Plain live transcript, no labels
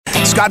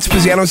Scott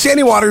Spaziano,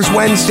 Sandy Waters,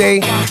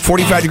 Wednesday,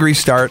 45-degree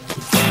start.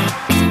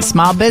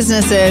 Small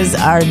businesses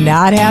are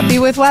not happy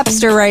with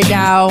Webster right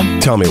now.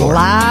 Tell me more. A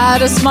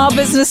lot of small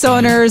business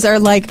owners are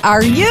like,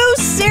 are you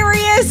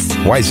serious?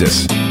 Why is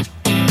this?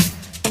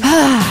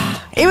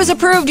 It was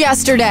approved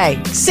yesterday.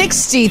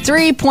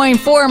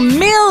 $63.4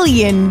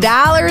 million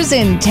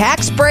in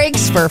tax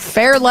breaks for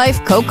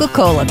Fairlife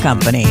Coca-Cola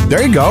Company.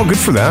 There you go. Good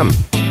for them.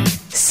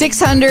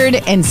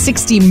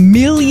 $660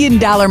 million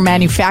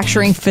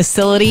manufacturing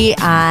facility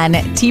on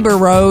Tiber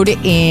Road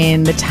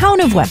in the town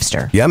of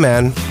Webster. Yeah,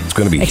 man. It's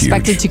going to be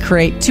expected huge. to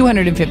create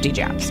 250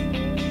 jobs.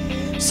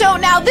 So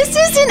now this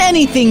isn't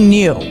anything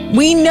new.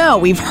 We know,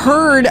 we've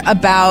heard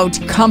about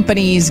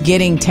companies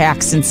getting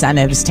tax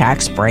incentives,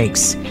 tax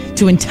breaks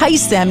to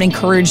entice them,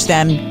 encourage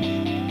them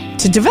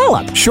to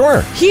develop.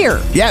 Sure. Here.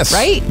 Yes.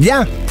 Right?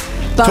 Yeah.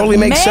 But totally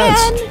makes sense.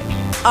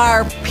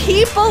 Are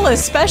people,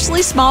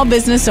 especially small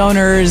business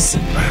owners,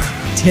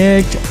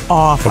 ticked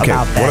off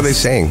about this? What are they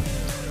saying?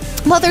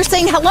 Well, they're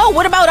saying, hello,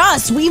 what about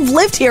us? We've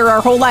lived here our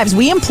whole lives.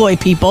 We employ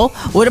people.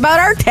 What about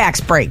our tax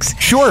breaks?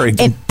 Sure.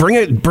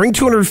 Bring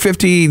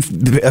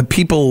 250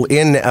 people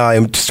in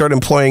and start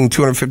employing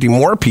 250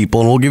 more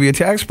people, and we'll give you a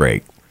tax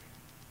break.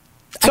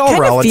 It's all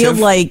relative. I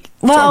feel like,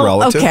 well,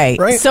 relative, okay.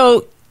 right?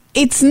 So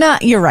it's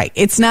not, you're right.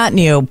 It's not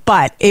new,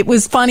 but it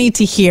was funny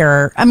to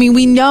hear. I mean,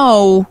 we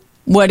know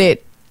what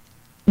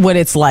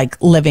it's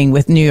like living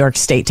with New York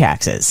state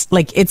taxes.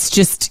 Like, it's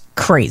just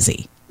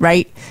crazy.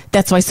 Right?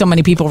 That's why so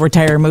many people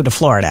retire and move to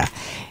Florida.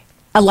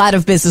 A lot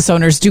of business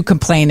owners do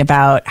complain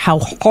about how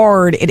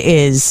hard it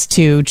is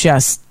to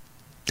just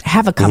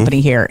have a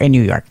company here in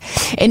New York.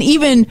 And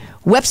even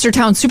Webster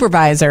Town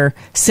Supervisor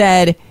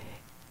said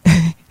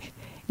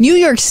New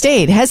York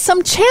State has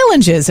some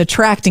challenges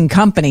attracting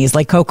companies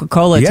like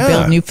Coca-Cola to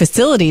build new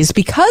facilities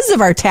because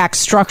of our tax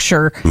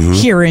structure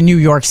here in New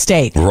York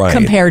State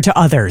compared to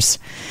others.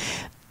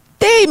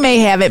 They may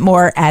have it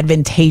more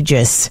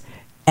advantageous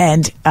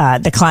and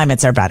the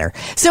climates are better.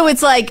 So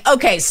it's like,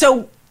 okay,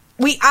 so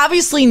we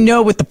obviously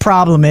know what the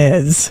problem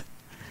is.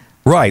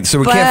 Right. So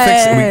we can't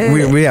fix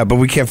it. But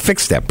we can't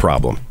fix that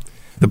problem.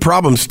 The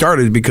problem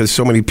started because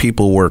so many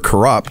people were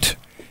corrupt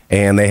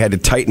and they had to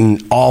tighten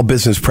all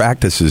business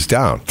practices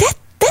down.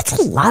 That's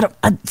a lot of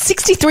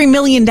 $63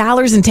 million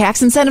in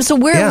tax incentives. So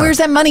where's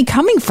that money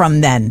coming from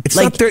then? It's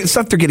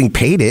not they're getting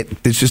paid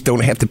it. They just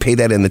don't have to pay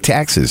that in the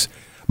taxes.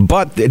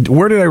 But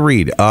where did I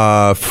read?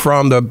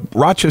 From the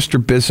Rochester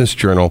Business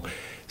Journal,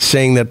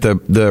 saying that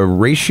the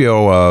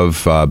ratio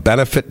of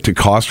benefit to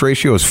cost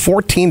ratio is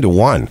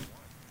 14-1.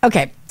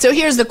 Okay, so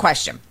here's the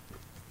question.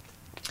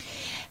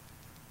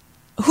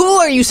 Who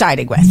are you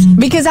siding with?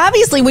 Because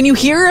obviously when you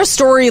hear a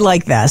story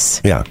like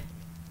this,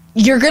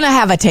 you're going to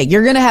have a take.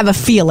 You're going to have a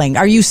feeling.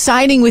 Are you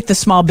siding with the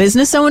small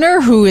business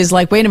owner who is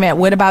like, wait a minute,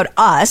 what about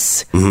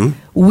us?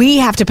 We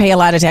have to pay a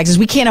lot of taxes.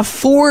 We can't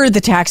afford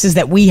the taxes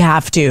that we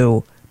have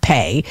to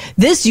pay.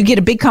 This, you get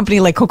a big company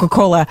like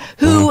Coca-Cola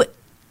who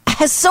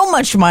has so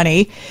much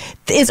money.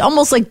 It's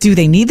almost like, do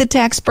they need the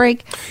tax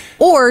break?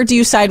 Or do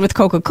you side with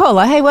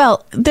Coca-Cola? Hey,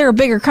 well, they're a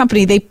bigger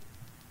company.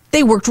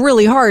 They worked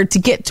really hard to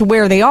get to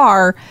where they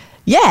are.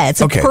 Yeah,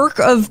 it's a perk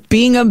of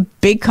being a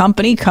big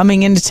company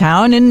coming into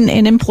town and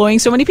employing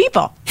so many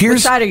people. Which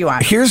side are you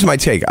on? Here's my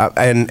take,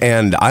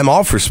 and I'm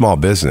all for small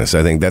business.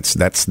 I think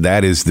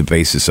that is the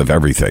basis of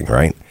everything,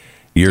 right?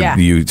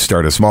 You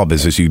start a small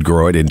business, you'd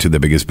grow it into the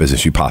biggest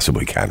business you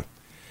possibly can.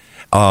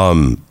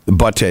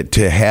 But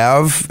to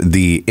have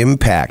the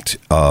impact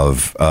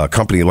of a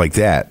company like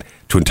that,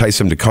 to entice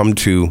them to come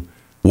to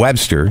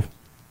Webster,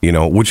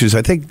 which is,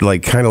 I think,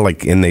 like kind of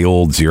like in the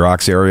old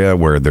Xerox area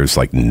where there's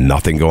like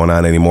nothing going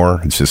on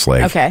anymore. It's just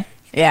like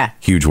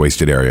huge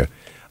wasted area.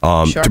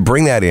 To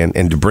bring that in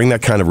and to bring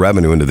that kind of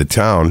revenue into the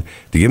town,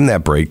 to give them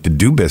that break, to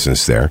do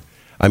business there.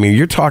 I mean,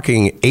 you're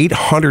talking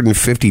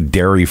 850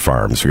 dairy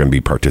farms are going to be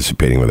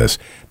participating with this,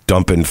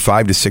 dumping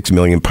 5 to 6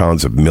 million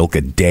pounds of milk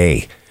a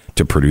day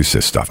to produce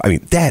this stuff. I mean,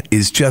 that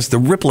is just the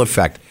ripple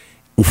effect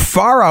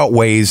far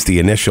outweighs the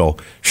initial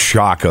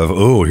shock of,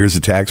 oh, here's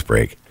a tax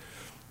break.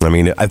 I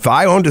mean, if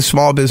I owned a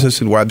small business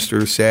in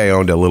Webster, say I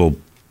owned a little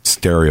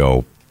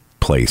stereo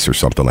place or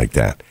something like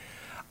that,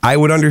 I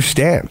would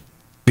understand.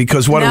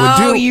 Because what it would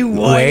do... you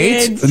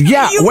wouldn't.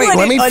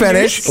 Let me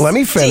finish.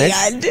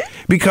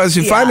 Because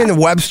if I'm in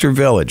Webster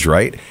Village,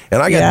 right,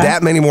 and I got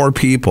that many more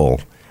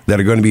people that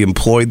are going to be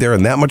employed there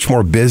and that much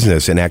more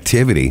business and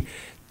activity,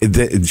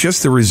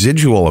 just the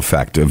residual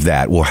effect of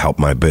that will help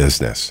my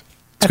business.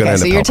 Okay,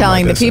 so you're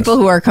telling the people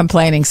who are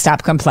complaining,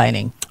 stop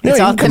complaining. It's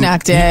all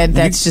connected.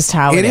 That's just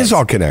how it is. It is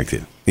all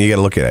connected. You got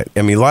to look at it.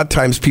 I mean, a lot of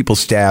times people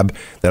that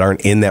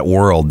aren't in that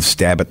world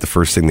stab at the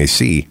first thing they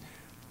see.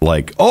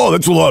 Like, oh,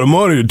 that's a lot of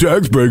money, a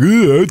tax break.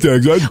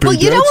 Well,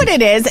 you know what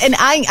it is? And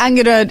I'm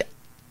going to...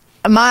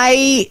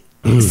 My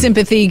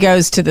sympathy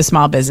goes to the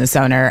small business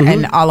owner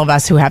and all of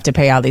us who have to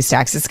pay all these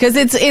taxes. Because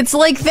it's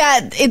like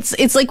that.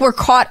 It's like we're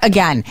caught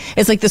again.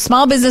 It's like the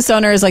small business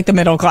owner is like the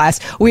middle class.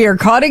 We are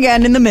caught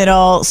again in the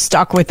middle,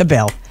 stuck with the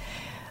bill.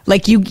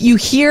 Like you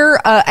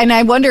hear, and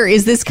I wonder,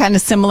 is this kind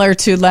of similar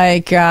to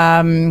like,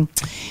 the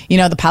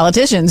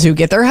politicians who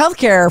get their health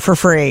care for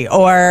free,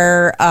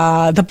 or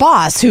the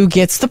boss who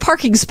gets the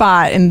parking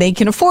spot and they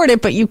can afford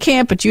it, but you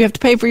can't, but you have to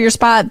pay for your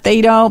spot.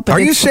 They don't. But are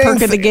you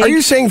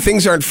saying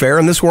things aren't fair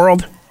in this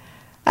world?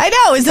 I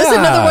know. Is this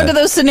another one of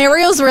those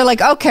scenarios where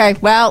like, okay,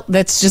 well,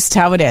 that's just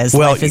how it is.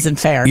 Life isn't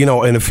fair.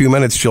 In a few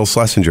minutes, Jill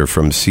Schlesinger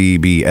from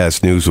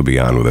CBS News will be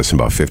on with us in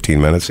about 15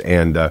 minutes.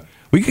 And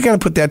we could kind of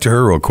put that to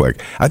her real quick.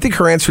 I think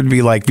her answer would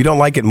be like, if you don't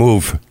like it,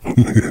 move.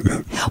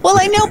 Well,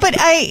 I know, but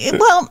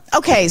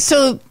okay,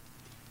 so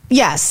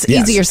yes,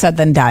 easier said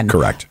than done.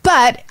 Correct.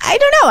 But I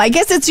don't know. I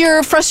guess it's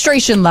your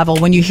frustration level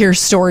when you hear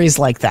stories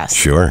like this.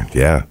 Sure,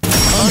 yeah.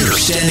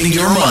 Understanding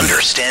your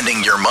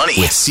money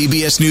with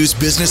CBS News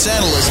business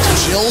analyst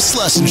Jill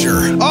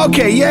Schlesinger.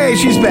 Okay, yay,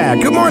 she's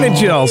back. Good morning,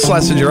 Jill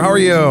Schlesinger. How are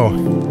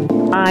you?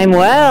 I'm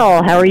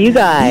well. How are you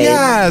guys?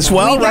 Yes,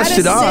 well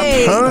rested up.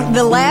 Huh?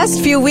 The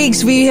last few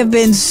weeks we have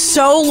been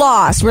so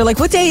lost. We're like,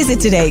 what day is it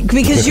today?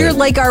 Because you're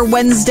like our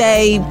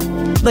Wednesday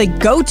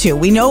go-to.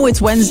 We know it's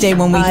Wednesday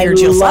when we hear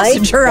Jill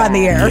Schlesinger on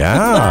the air.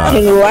 Yeah. I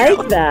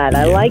like that.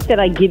 I like that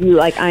I give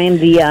you, I am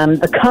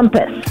the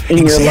compass in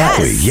your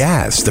life.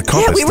 Yes, the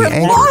compass. Yeah, we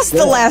were lost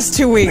the last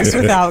 2 weeks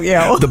without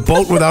you. The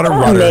boat without a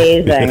rudder.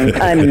 Amazing.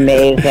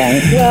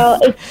 Well,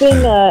 it's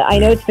been, I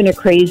know it's been a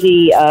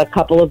crazy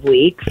couple of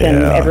weeks,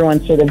 and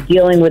everyone's sort of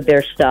dealing with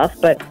their stuff,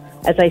 but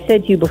as I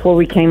said to you before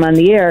we came on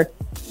the air,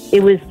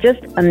 it was just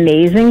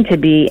amazing to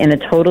be in a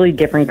totally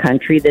different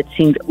country that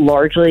seemed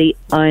largely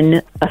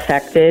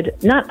unaffected.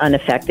 Not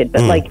unaffected,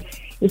 but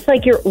it's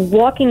like you're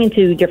walking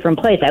into a different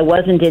place. I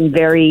wasn't in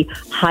very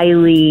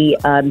highly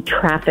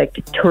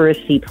trafficked,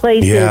 touristy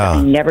places. Yeah.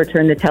 I never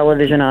turned the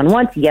television on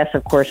once. Yes,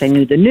 of course, I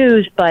knew the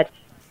news, but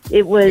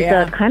it was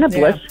kind of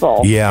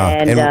blissful.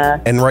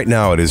 Yeah, and right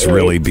now it is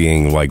really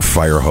being like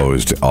fire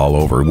hosed all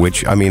over,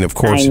 which, I mean, of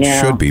course it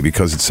should be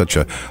because it's such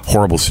a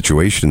horrible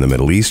situation in the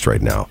Middle East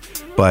right now.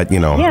 But,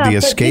 the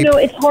escape...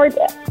 it's hard,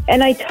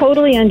 and I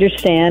totally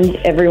understand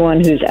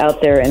everyone who's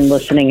out there and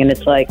listening, and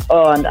it's like,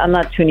 I'm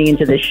not tuning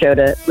into this show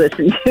to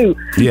listen to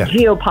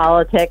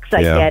geopolitics.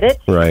 I get it.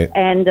 Right.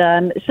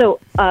 And so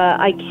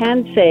I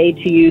can say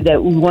to you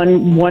that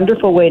one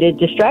wonderful way to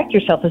distract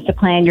yourself is to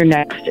plan your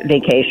next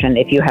vacation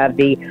if you have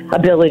the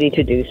ability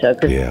to do so,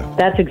 because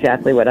that's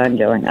exactly what I'm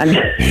doing. I'm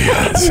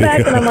coming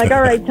back, and I'm like,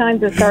 all right, time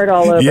to start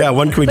all over. Yeah,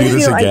 when can we do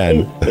this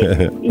again?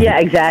 Yeah,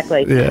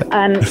 exactly. Yeah.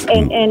 And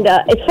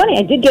it's funny,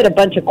 I did get a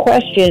bunch of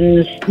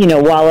questions,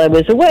 while I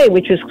was away,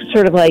 which was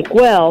sort of like,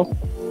 well,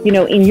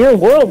 in your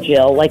world,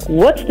 Jill, like,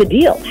 what's the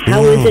deal?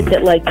 How is it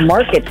that,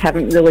 markets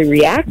haven't really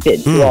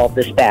reacted to all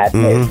this bad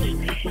news?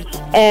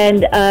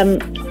 And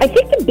I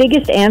think the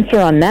biggest answer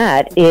on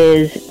that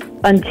is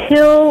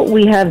until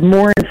we have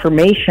more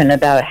information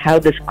about how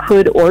this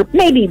could or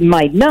maybe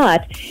might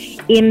not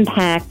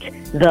impact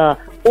the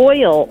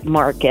oil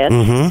market,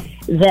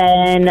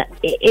 then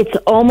it's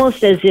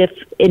almost as if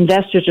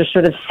investors are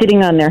sort of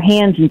sitting on their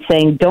hands and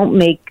saying, don't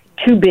make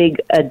too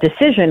big a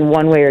decision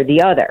one way or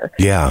the other.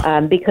 Yeah.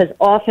 Because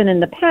often in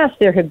the past,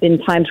 there have been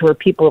times where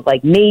people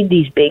have made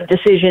these big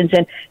decisions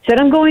and said,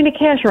 I'm going to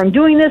cash, or I'm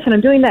doing this and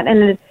I'm doing that.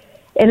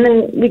 And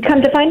then we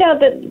come to find out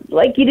that,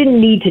 you didn't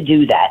need to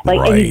do that.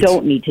 And you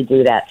don't need to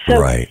do that.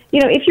 So,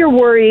 if you're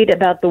worried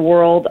about the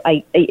world,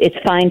 it's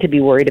fine to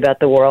be worried about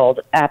the world.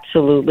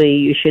 Absolutely.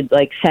 You should,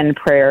 send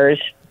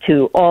prayers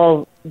to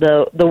all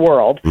the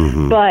world.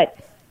 But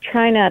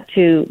try not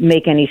to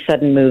make any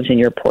sudden moves in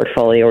your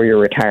portfolio or your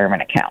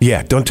retirement account.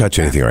 Yeah, don't touch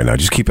anything right now.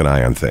 Just keep an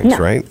eye on things,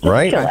 right?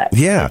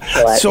 Yeah.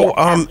 So,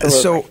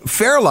 so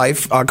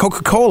Fairlife,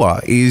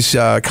 Coca-Cola is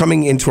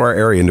coming into our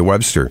area, into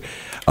Webster.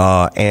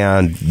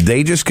 And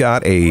they just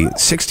got a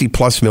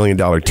 $60+ million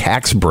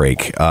tax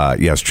break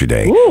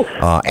yesterday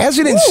as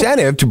an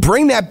incentive to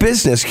bring that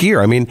business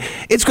here. I mean,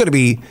 it's going to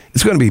be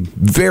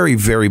very,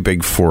 very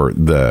big for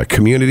the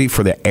community,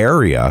 for the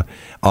area,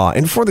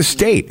 and for the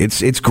state.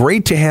 It's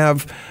great to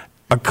have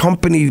a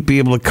company be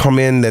able to come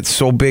in that's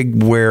so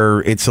big where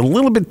it's a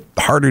little bit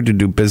harder to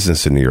do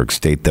business in New York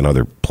State than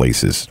other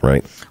places,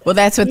 right? Well,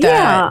 that's what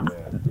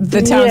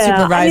the town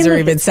supervisor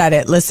even said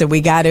it. Listen, we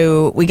got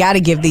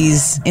to give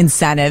these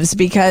incentives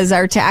because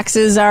our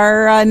taxes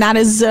are not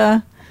as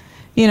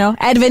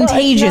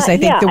advantageous. I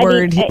think the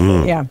word.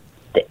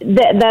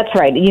 That's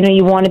right.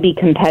 You want to be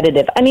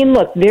competitive. I mean,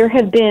 look, there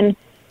have been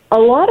a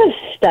lot of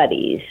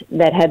studies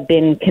that have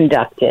been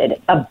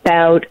conducted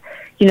about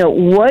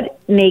what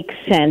makes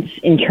sense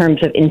in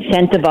terms of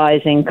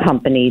incentivizing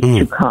companies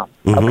to come,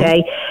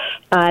 okay?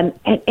 And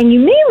you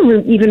may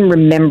even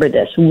remember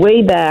this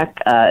way back,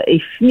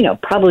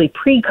 probably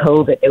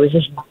pre-COVID. There was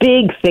this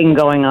big thing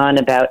going on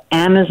about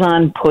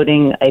Amazon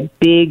putting a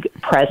big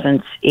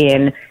presence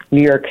in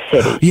New York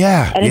City.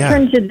 Yeah. And in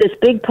terms of this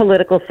big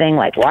political thing,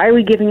 why are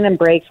we giving them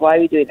breaks? Why are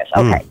we doing this?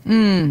 Okay.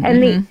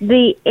 And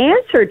the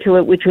answer to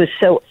it, which was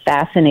so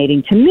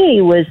fascinating to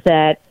me, was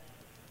that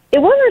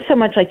it wasn't so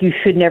much like you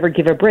should never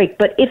give a break,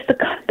 but if the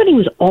company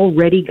was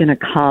already going to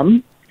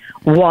come,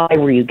 why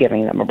were you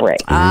giving them a break?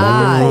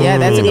 Yeah,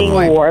 that's a good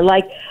point. Or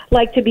like,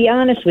 to be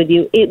honest with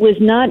you, it was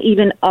not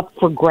even up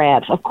for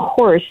grabs. Of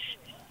course,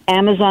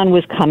 Amazon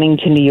was coming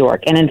to New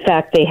York, and in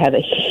fact, they have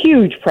a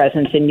huge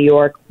presence in New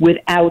York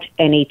without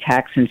any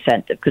tax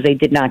incentive because they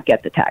did not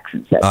get the tax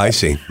incentive. I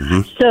see.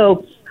 Mm-hmm.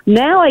 So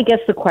now I guess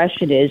the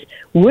question is,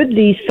 would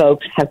these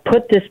folks have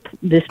put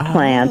this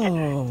plant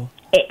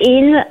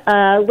in,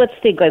 let's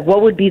think, like,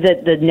 what would be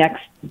the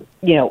next,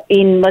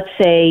 in, let's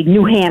say,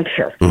 New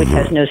Hampshire, which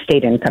has no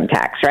state income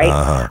tax,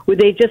 right? Would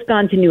they have just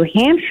gone to New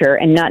Hampshire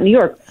and not New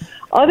York?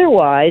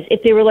 Otherwise,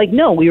 if they were like,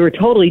 no, we were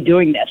totally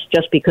doing this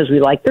just because we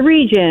like the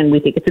region, we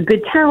think it's a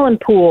good talent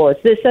pool,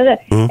 it's this,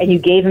 that, and you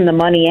gave them the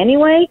money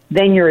anyway,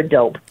 then you're a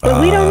dope. But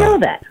we don't know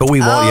that. But we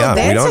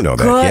don't know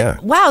that. Yeah.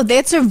 Wow,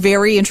 that's a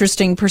very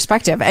interesting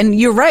perspective. And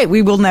you're right,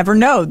 we will never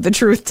know the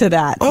truth to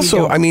that.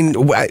 Also, I mean,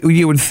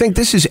 you would think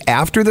this is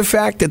after the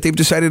fact that they've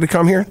decided to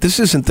come here? This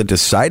isn't the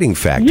deciding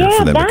factor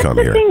for them to come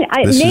here. Thing.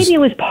 Maybe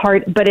it was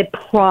part, but it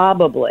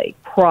probably.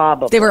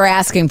 They were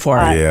asking for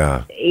it.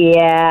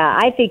 Yeah,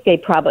 I think they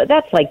probably,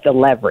 that's like the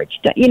leverage.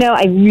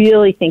 I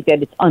really think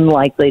that it's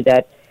unlikely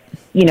that,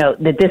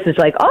 that this is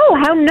like, oh,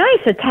 how nice,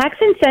 a tax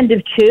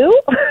incentive too?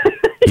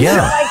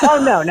 Yeah. Like,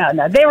 oh,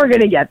 no. They were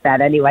going to get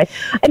that anyway.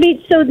 I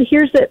mean, so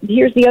here's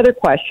the other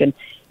question.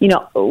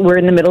 We're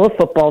in the middle of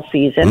football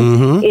season.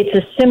 Mm-hmm. It's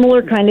a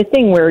similar kind of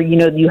thing where,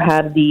 you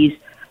have these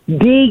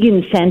big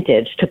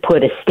incentives to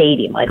put a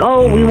stadium. Like,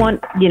 we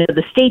want,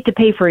 the state to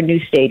pay for a new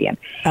stadium.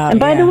 And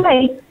by the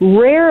way,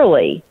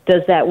 rarely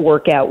does that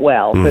work out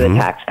well for the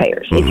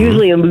taxpayers. It's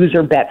usually a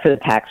loser bet for the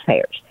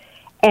taxpayers.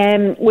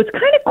 And what's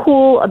kind of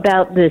cool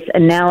about this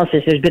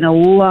analysis, there's been a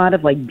lot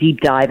of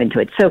deep dive into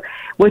it. So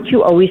what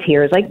you always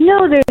hear is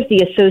no, there's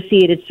the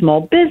associated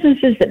small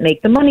businesses that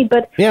make the money,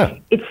 but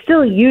it's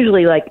still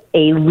usually like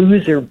a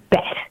loser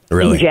bet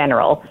in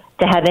general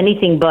to have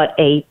anything but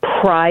a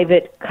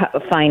private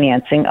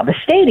financing of a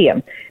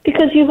stadium,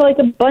 because you have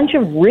a bunch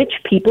of rich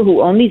people who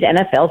own these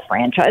NFL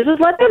franchises,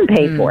 let them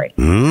pay for it.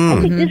 Mm-hmm.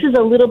 I think this is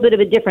a little bit of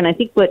a different. I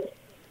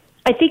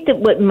think that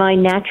what my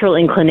natural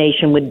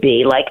inclination would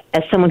be,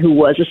 as someone who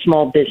was a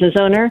small business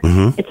owner,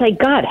 it's like,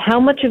 God, how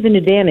much of an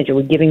advantage are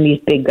we giving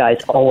these big guys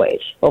always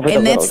over the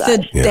little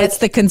guys? That's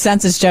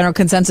the general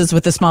consensus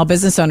with the small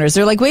business owners.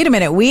 They're like, wait a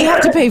minute, we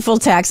have to pay full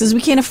taxes. We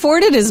can't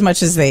afford it as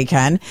much as they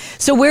can.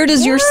 So where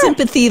does your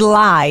sympathy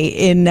lie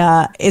in,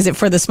 is it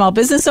for the small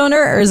business owner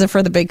or is it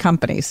for the big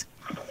companies?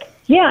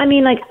 Yeah,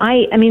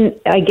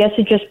 I guess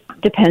it just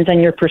depends on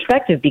your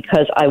perspective,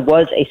 because I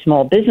was a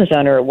small business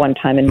owner at one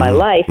time in my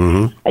life.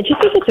 I just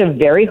think it's a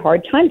very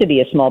hard time to be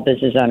a small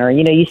business owner.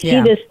 You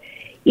see this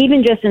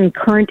even just in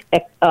current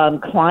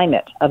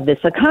climate of this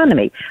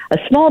economy. A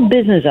small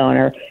business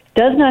owner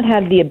does not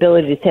have the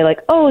ability to say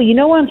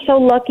I'm so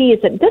lucky.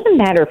 It doesn't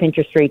matter if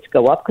interest rates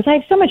go up because I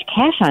have so much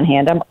cash on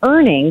hand. I'm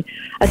earning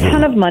a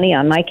ton of money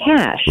on my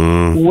cash.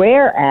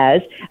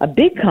 Whereas a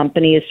big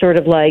company is sort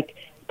of like,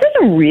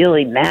 doesn't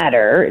really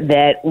matter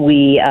that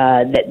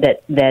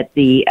that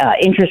the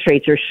interest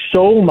rates are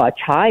so much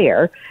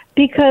higher,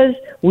 because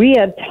we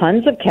have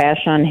tons of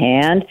cash on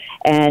hand,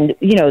 and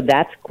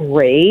that's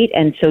great.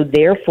 And so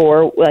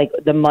therefore,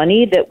 the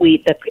money that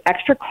the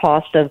extra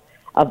cost of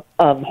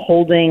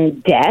holding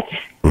debt,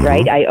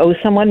 right? I owe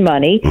someone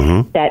money.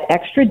 That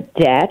extra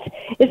debt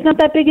is not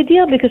that big a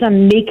deal because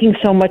I'm making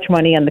so much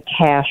money on the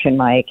cash in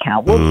my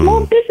account. Well,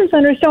 small business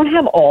owners don't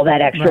have all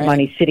that extra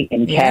money sitting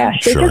in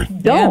cash. They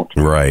just don't.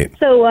 Yeah. Right.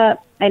 So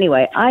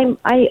anyway,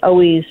 I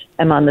always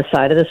am on the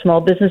side of the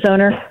small business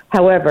owner.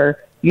 However,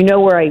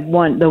 where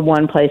the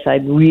one place I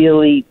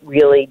really,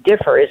 really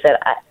differ is that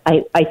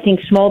I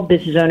think small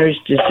business owners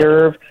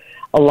deserve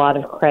a lot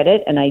of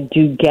credit, and I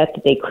do get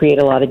that they create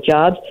a lot of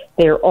jobs.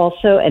 They're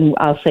also, and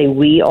I'll say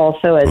we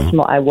also,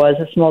 I was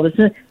a small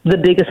business, the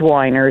biggest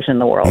whiners in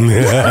the world.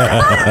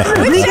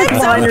 The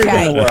biggest whiners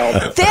in the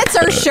world. That's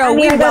our show.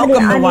 We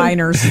welcome the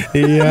whiners.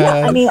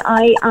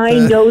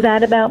 I know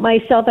that about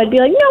myself. I'd be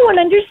like, no one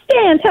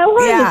understands how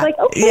hard it's like,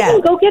 okay,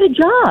 then go get a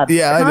job.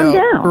 Yeah, calm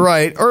down.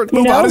 Right. Or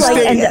move out of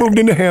state, moved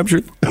into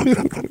Hampshire.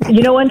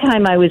 One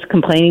time I was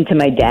complaining to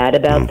my dad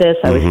about this.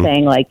 I was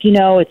saying,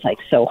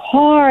 it's so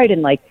hard,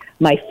 and my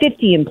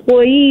 50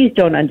 employees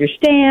don't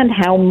understand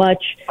how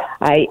much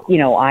I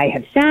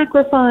have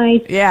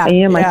sacrificed. Yeah.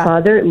 And my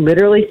father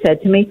literally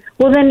said to me,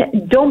 well,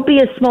 then don't be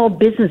a small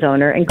business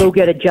owner and go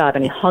get a job.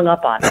 And he hung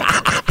up on me.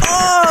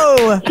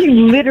 Oh! He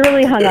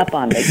literally hung up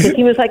on me because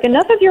he was like,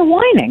 enough of your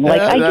whining.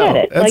 I get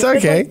it. That's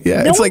okay.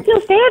 Yeah, no one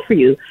feels bad for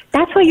you.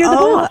 That's why you're the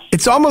boss.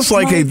 It's almost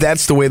like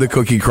that's the way the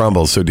cookie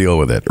crumbles, so deal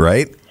with it,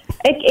 right?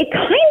 It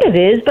kind of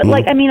is, but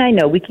I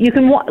know you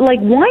can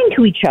whine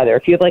to each other.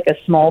 If you have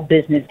a small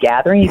business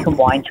gathering, you can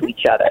whine to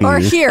each other. Or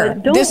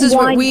here, this is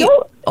what we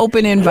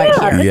open invite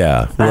here.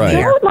 Yeah, right.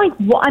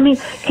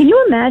 Can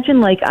you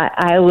imagine?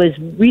 I was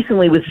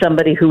recently with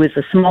somebody who is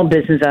a small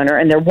business owner,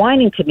 and they're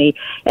whining to me,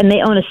 and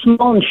they own a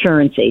small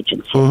insurance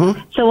agency.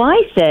 So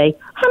I say,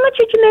 how much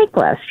did you make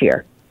last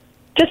year?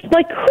 just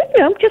like,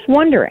 just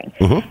wondering.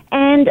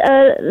 And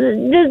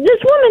this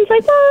woman's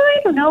like, well,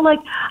 I don't know. Like,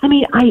 I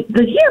mean,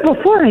 the year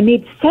before I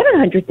made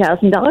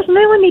 $700,000, and I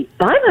only made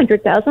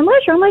 $500,000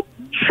 last year. I'm like,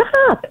 shut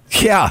up.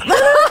 Yeah.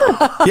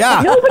 Shut up.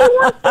 Yeah. Nobody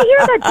wants to hear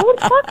that. Don't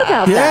talk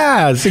about that.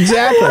 Yes,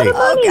 exactly.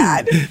 Oh,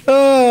 God.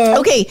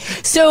 Okay,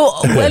 so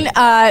when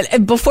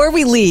before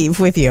we leave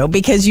with you,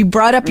 because you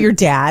brought up your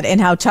dad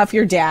and how tough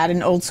your dad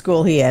and old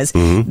school he is,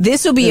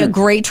 this will be a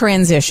great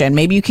transition.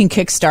 Maybe you can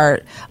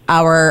kickstart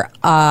our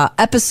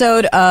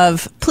episode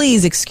of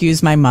Please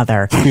Excuse My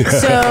Mother.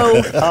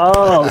 So,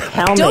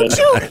 tell me. Don't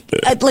you,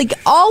 like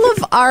all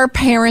of our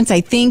parents,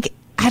 I think,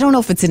 I don't know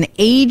if it's an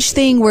age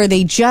thing where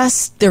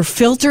their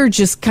filter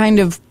just kind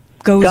of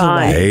goes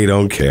away. They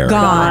don't care.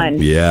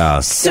 Gone. Yeah.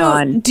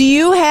 So, do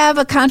you have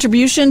a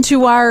contribution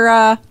to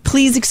our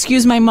Please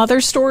Excuse My Mother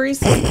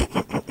stories?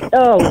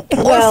 Or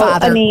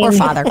father.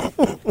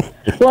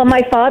 Well,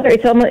 my father,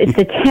 it's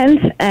the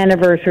 10th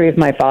anniversary of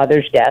my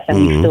father's death,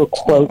 and we still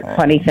quote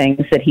funny things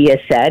that he has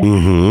said.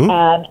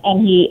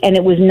 And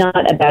it was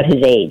not about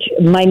his age.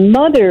 My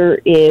mother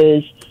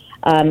is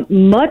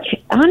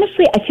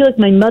honestly, I feel like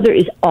my mother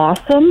is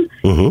awesome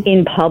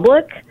in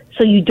public.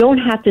 So you don't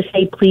have to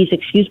say please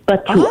excuse,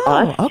 but to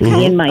us, to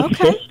me and my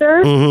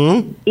sister,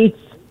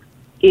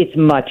 it's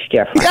much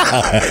different.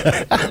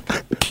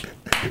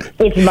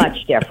 It's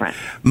much different.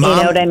 Mom,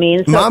 you know what I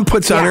mean? So, Mom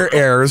puts on her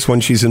airs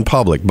when she's in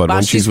public, but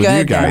when she's with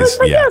you guys,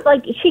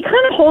 like she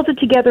kind of holds it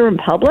together in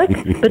public,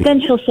 but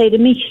then she'll say to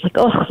me, she's like,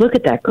 "Oh, look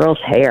at that girl's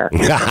hair."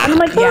 And I'm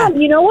like,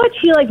 "Mom, you know what?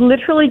 She like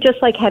literally just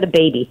like had a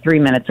baby 3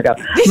 minutes ago."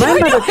 My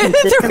mother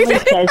consistently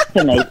says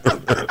to me,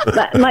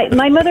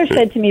 my mother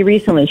said to me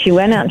recently, she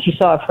went out and she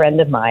saw a friend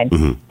of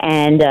mine,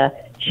 and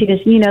she goes,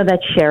 "You know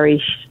that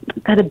Sherry, she's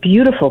got a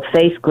beautiful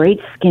face,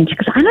 great skin." She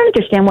goes, "I don't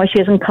understand why she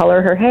doesn't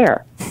color her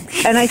hair."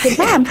 And I said,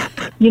 "Mom,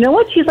 you know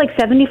what? She's like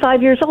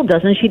 75 years old.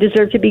 Doesn't she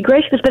deserve to be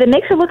gray?" She goes, "But it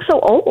makes her look so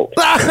old."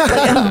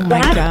 Oh,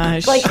 my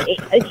gosh. Like,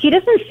 she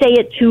doesn't say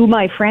it to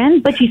my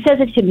friend, but she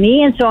says it to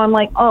me, and so I'm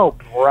like, "Oh,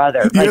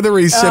 brother." You're the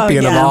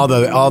recipient of all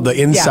the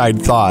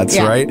inside thoughts,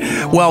 right?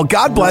 Well,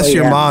 God bless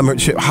your mom.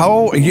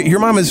 Your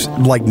mom is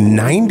like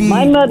 90?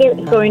 My mother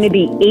is going to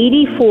be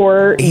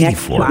 84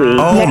 next week.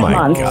 Oh, next my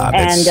month. God.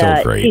 That's and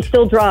so great. she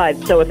still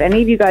drives, so if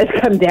any of you guys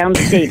come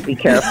downstate, be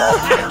careful.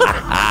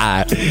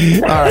 All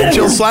right,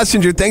 Jill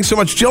Schlesinger, thanks so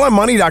much.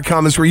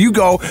 JillOnMoney.com is where you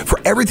go for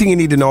everything you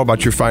need to know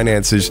about your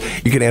finances.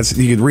 You can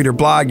read her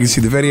blog, you can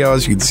see the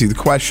videos, you can see the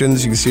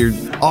questions, you can see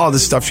all the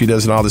stuff she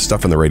does and all the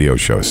stuff on the radio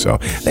show. So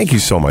thank you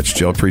so much,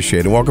 Jill.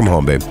 Appreciate it. Welcome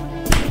home, babe.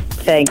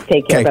 Thanks.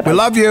 Take care. Okay, we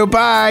love you.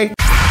 Bye.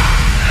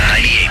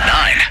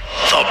 98.9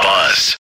 The Buzz.